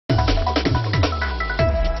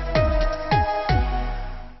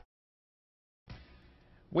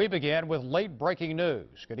We begin with late breaking news.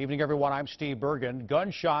 Good evening, everyone. I'm Steve Bergen.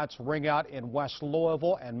 Gunshots ring out in West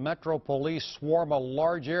Louisville, and Metro Police swarm a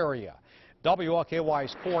large area.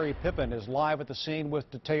 WLKY's Corey Pippin is live at the scene with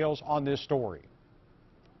details on this story.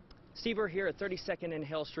 Steve, we're here at 32nd and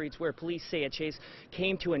Hale Streets, where police say a chase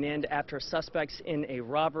came to an end after suspects in a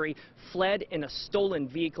robbery fled in a stolen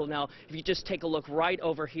vehicle. Now, if you just take a look right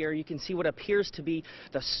over here, you can see what appears to be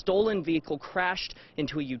the stolen vehicle crashed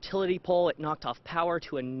into a utility pole. It knocked off power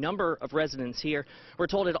to a number of residents here. We're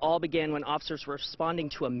told it all began when officers were responding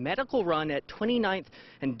to a medical run at 29th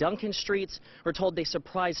and Duncan Streets. We're told they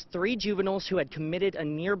surprised 3 juveniles who had committed a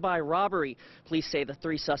nearby robbery. Police say the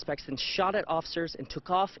 3 suspects then shot at officers and took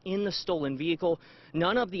off in the stolen vehicle.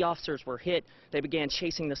 None of the officers were hit. They began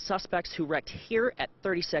chasing the suspects, who wrecked here at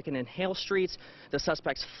 32nd and Hale Streets. The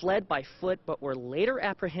suspects fled by foot but were later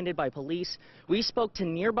apprehended by police. We spoke to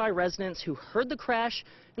nearby residents who heard the crash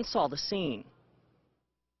and saw the scene.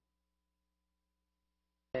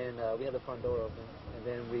 And we had the front door open, and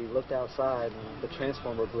then we looked outside and the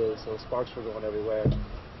transformer blew, so sparks were going everywhere.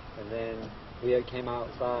 And then we came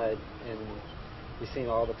outside and we seen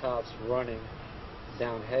all the cops running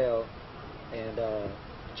down Hale and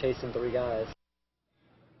chasing 3 guys.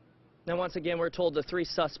 Now, once again, we're told the 3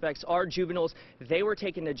 suspects are juveniles. They were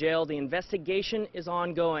taken to jail. The investigation is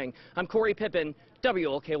ongoing. I'm Corey Pippin,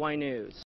 WLKY News.